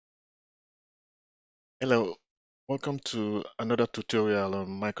Hello, welcome to another tutorial on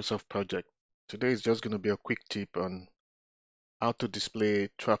Microsoft Project. Today is just going to be a quick tip on how to display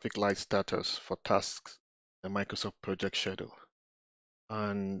traffic light status for tasks in Microsoft Project Schedule.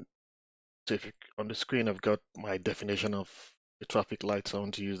 And so if you, on the screen, I've got my definition of the traffic lights. I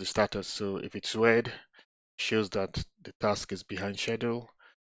want to use the status. So if it's red, shows that the task is behind schedule.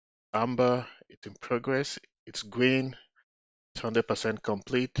 Amber, it's in progress. It's green, it's 100%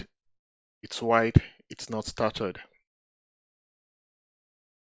 complete. It's white, it's not started.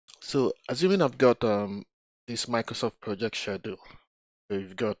 So assuming I've got this Microsoft project schedule, so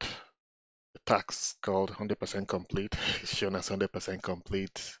you've got the task called 100% complete, it's shown as 100%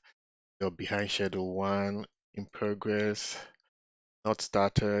 complete. You're behind schedule 1, in progress, not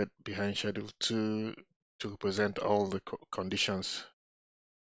started, behind schedule 2, to represent all the conditions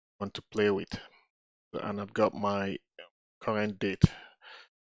I want to play with. And I've got my current date,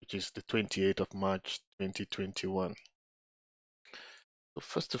 which is the 28th of March 2021. So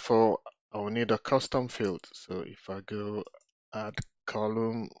first of all, I will need a custom field. So if I go add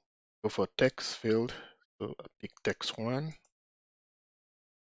column, go for text field. So I pick text 1.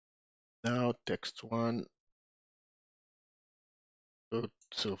 Now text 1, go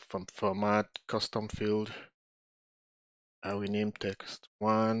to from format, custom field. I will name text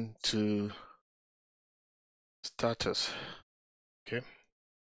 1 to status. Okay.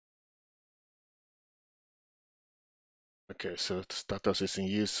 Okay, so status is in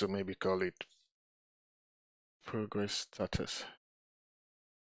use, so maybe call it progress status.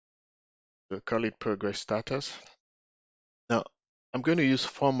 So call it progress status. Now I'm going to use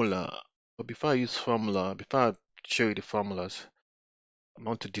formula, but before I use formula, before I show you the formulas, I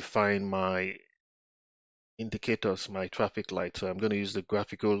want to define my indicators, my traffic light. So I'm going to use the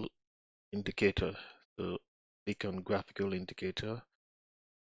graphical indicator. So click on graphical indicator.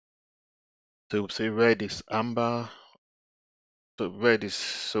 So say red is amber. So red is,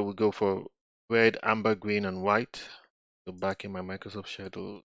 so we go for red, amber, green, and white. So back in my Microsoft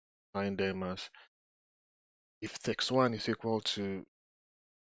schedule, find them as if text 1 is equal to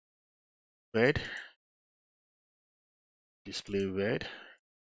red, display red,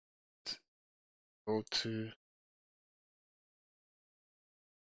 equal to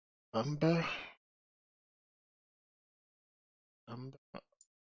amber, amber,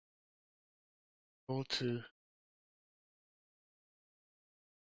 equal to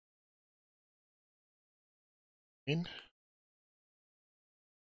green,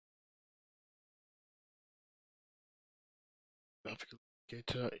 graphical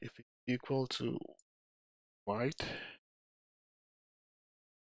indicator if it's equal to white,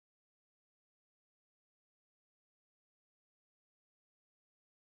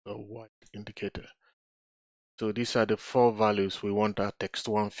 or white indicator. So these are the 4 values we want our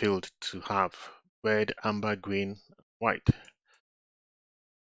text1 field to have: red, amber, green, white.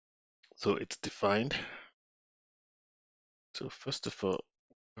 So it's defined. So first of all,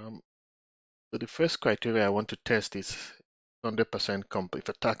 so the first criteria I want to test is 100% complete.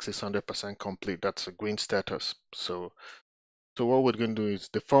 If a task is 100% complete, that's a green status. So what we're going to do is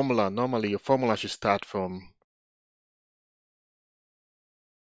the formula. Normally, your formula should start from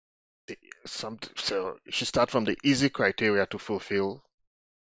so you should start from the easy criteria to fulfill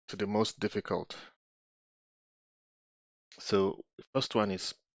to the most difficult. So the first one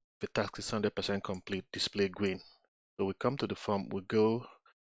is the task is 100% complete, display green. So we come to the form, we go,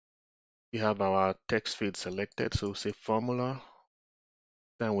 we have our text field selected. So say formula,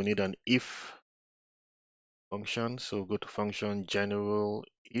 then we need an if function. So go to function general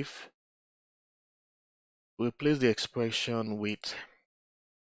if. We replace the expression with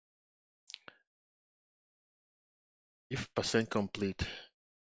if percent complete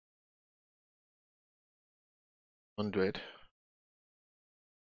 100,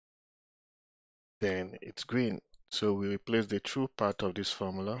 then it's green. So we replace the true part of this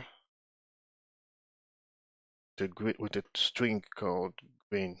formula with a string called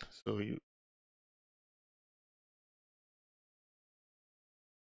green. So you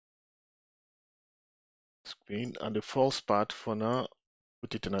green, and the false part for now,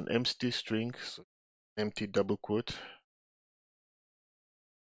 put it in an empty string, so empty double quote.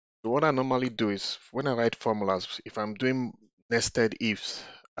 So what I normally do is when I write formulas, if I'm doing nested ifs,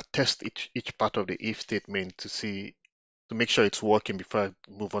 I test each part of the if statement to make sure it's working before I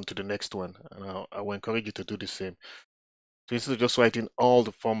move on to the next one. And I will encourage you to do the same. So instead of just writing all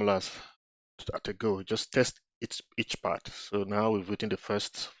the formulas at a go, just test each part. So now we've written the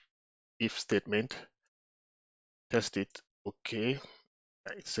first if statement, test it, okay.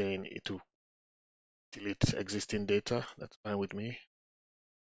 It's saying it will delete existing data. That's fine with me.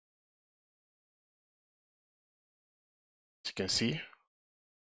 you can see,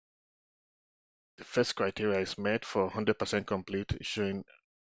 the first criteria is met for 100% complete, showing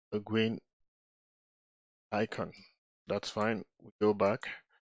a green icon. That's fine. We go back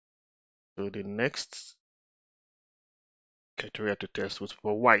to the next criteria to test was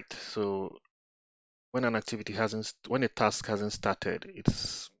for white. So when when a task hasn't started,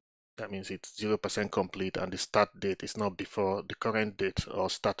 that means it's 0% complete and the start date is not before the current date or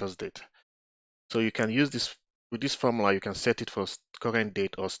status date. So you can use this with this formula, you can set it for current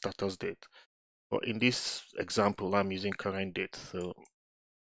date or status date. But in this example, I'm using current date. So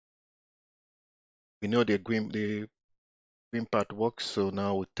we know the green part works. So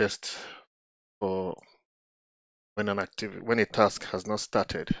now we test for when a task has not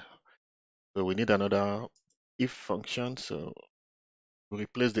started. So we need another if function. So we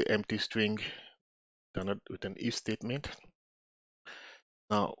replace the empty string with an if statement.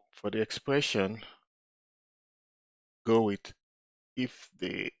 Now for the expression, go with if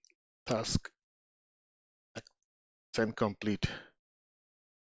the task send complete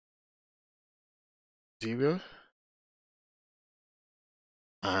 0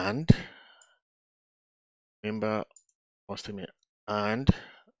 and remember and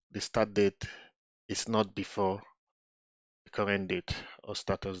the start date is not before the current date or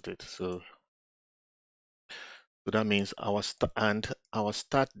status date. So that means our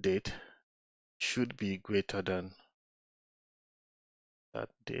start date should be greater than that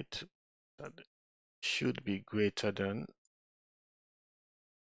date. That should be greater than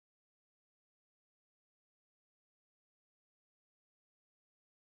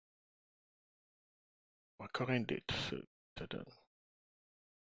our current date. So greater than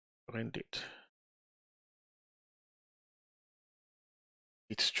current date.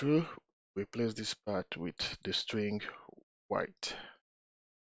 It's true. Replace this part with the string white.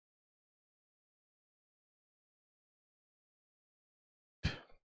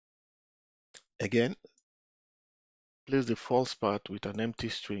 Again, place the false part with an empty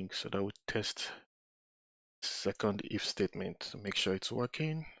string so that we test second if statement to make sure it's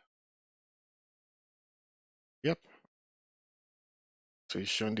working. Yep. So it's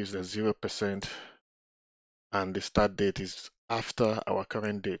showing this as 0% and the start date is after our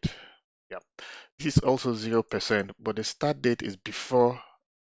current date. Yep. This is also 0%, but the start date is before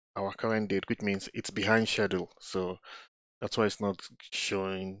our current date, which means it's behind schedule. So that's why it's not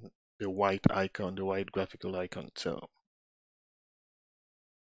showing the white icon, the white graphical icon. So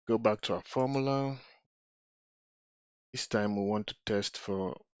go back to our formula. This time we want to test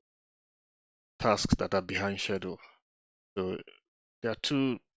for tasks that are behind schedule. So there are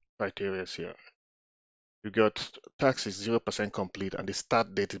two criteria here. You got task is 0% complete and the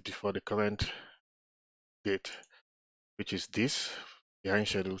start date is before the current date, which is this behind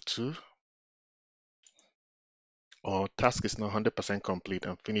schedule 2, or task is not 100% complete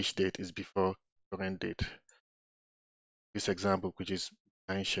and finish date is before current date. This example, which is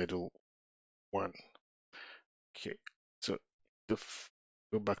behind schedule 1. Okay, so to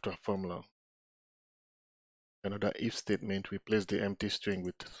go back to our formula, another if statement, replace the empty string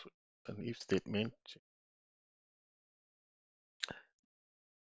with an if statement.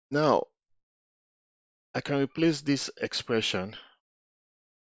 Now, I can replace this expression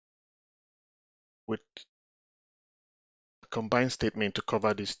with a combined statement to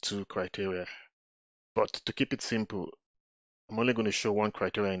cover these two criteria. But to keep it simple, I'm only going to show one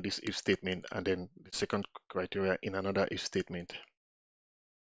criteria in this if statement and then the second criteria in another if statement.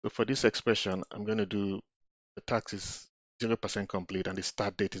 So for this expression, I'm going to do the task is 0% complete and the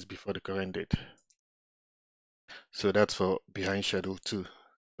start date is before the current date. So that's for behind schedule 2.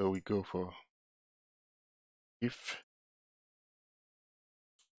 So we go for if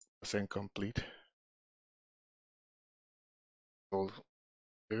percent complete all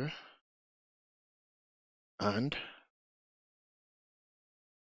here and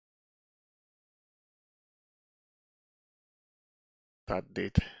start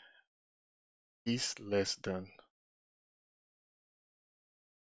date is less than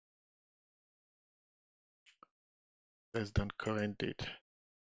current date.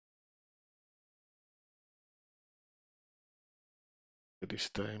 So this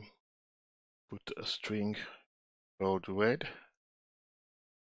time put a string called red,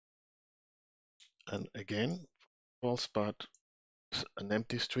 and again false part an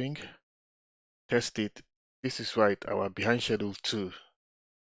empty string. Test it. This is right. Our behind schedule 2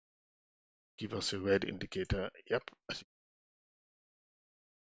 give us a red indicator. Yep.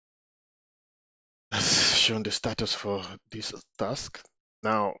 That's shown the status for this task.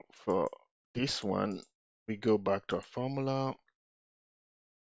 Now for this one, we go back to our formula.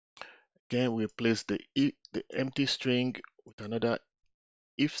 Again, we replace the empty string with another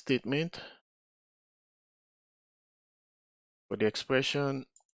if statement. For the expression,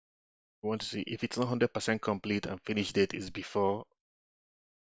 we want to see if it's not 100% complete and finish date is before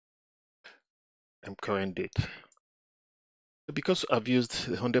current date. So because I've used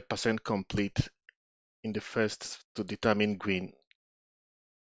 100% complete in the first to determine green,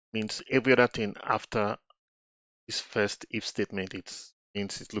 means every other thing after this first if statement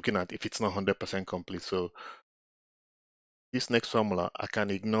means it's looking at if it's not 100% complete. So this next formula, I can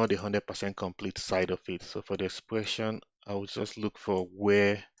ignore the 100% complete side of it. So for the expression, I will just look for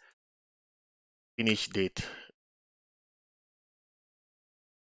where finish date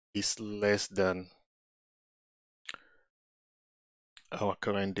is less than our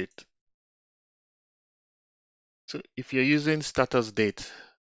current date. So if you're using status date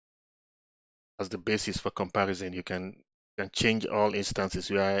as the basis for comparison, you can change all instances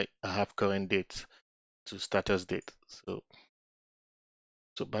where I have current date to status date. So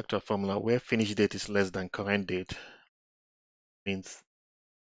back to our formula, where finish date is less than current date means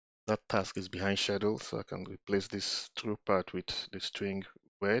that task is behind schedule. So I can replace this true part with the string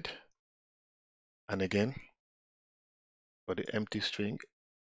word. And again, for the empty string,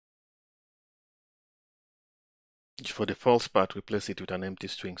 for the false part, replace it with an empty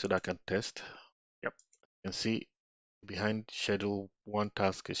string so that I can test. Yep, you can see behind schedule, one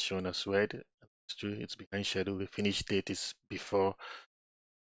task is shown as red. It's true, it's behind schedule. The finish date is before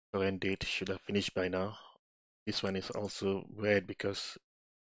current date, should have finished by now. This one is also red because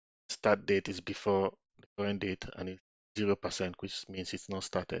start date is before the current date and it's 0%, which means it's not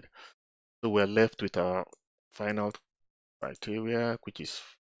started. So we're left with our final criteria, which is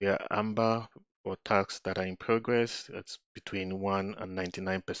amber for tasks that are in progress. That's between 1 and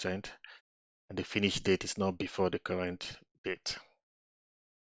 99%. And the finish date is not before the current date.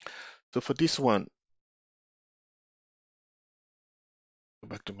 So for this one, go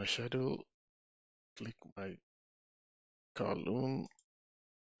back to my schedule, click my column,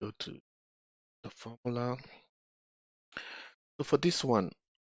 go to the formula. So for this one,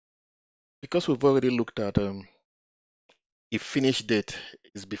 because we've already looked at if finish date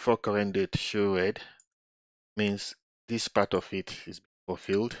is before current date, show red, means this part of it is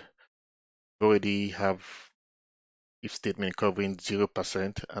fulfilled. We already have if statement covering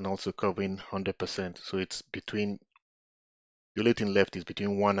 0% and also covering 100%. So it's between, the only thing left is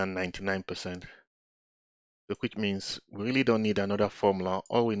between 1 and 99%. So which means we really don't need another formula.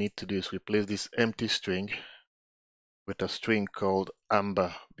 All we need to do is replace this empty string with a string called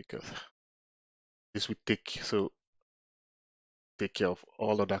amber, because this will take care of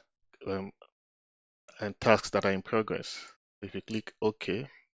all of that and tasks that are in progress. If you click OK,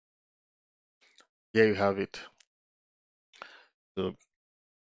 there you have it. So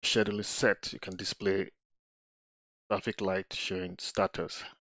schedule is set. You can display traffic light showing status,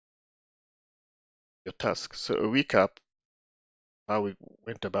 your task. So a recap how we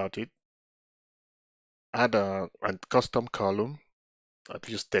went about it. Add a custom column. I've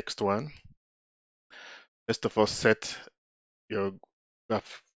used text one. First of all, set your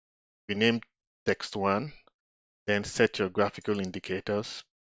graph. Rename text one. Then set your graphical indicators,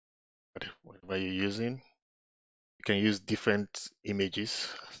 whatever you're using. You can use different images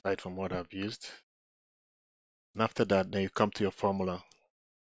aside from what I've used. And after that, then you come to your formula.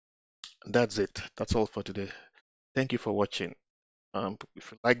 And that's it. That's all for today. Thank you for watching.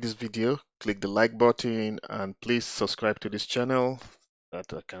 If you like this video, click the like button and please subscribe to this channel so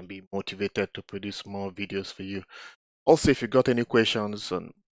that I can be motivated to produce more videos for you. Also, if you got any questions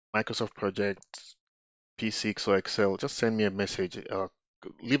on Microsoft Project, P6 or Excel, just send me a message or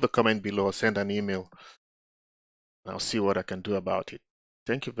leave a comment below or send an email. And I'll see what I can do about it.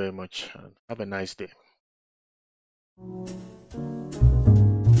 Thank you very much and have a nice day.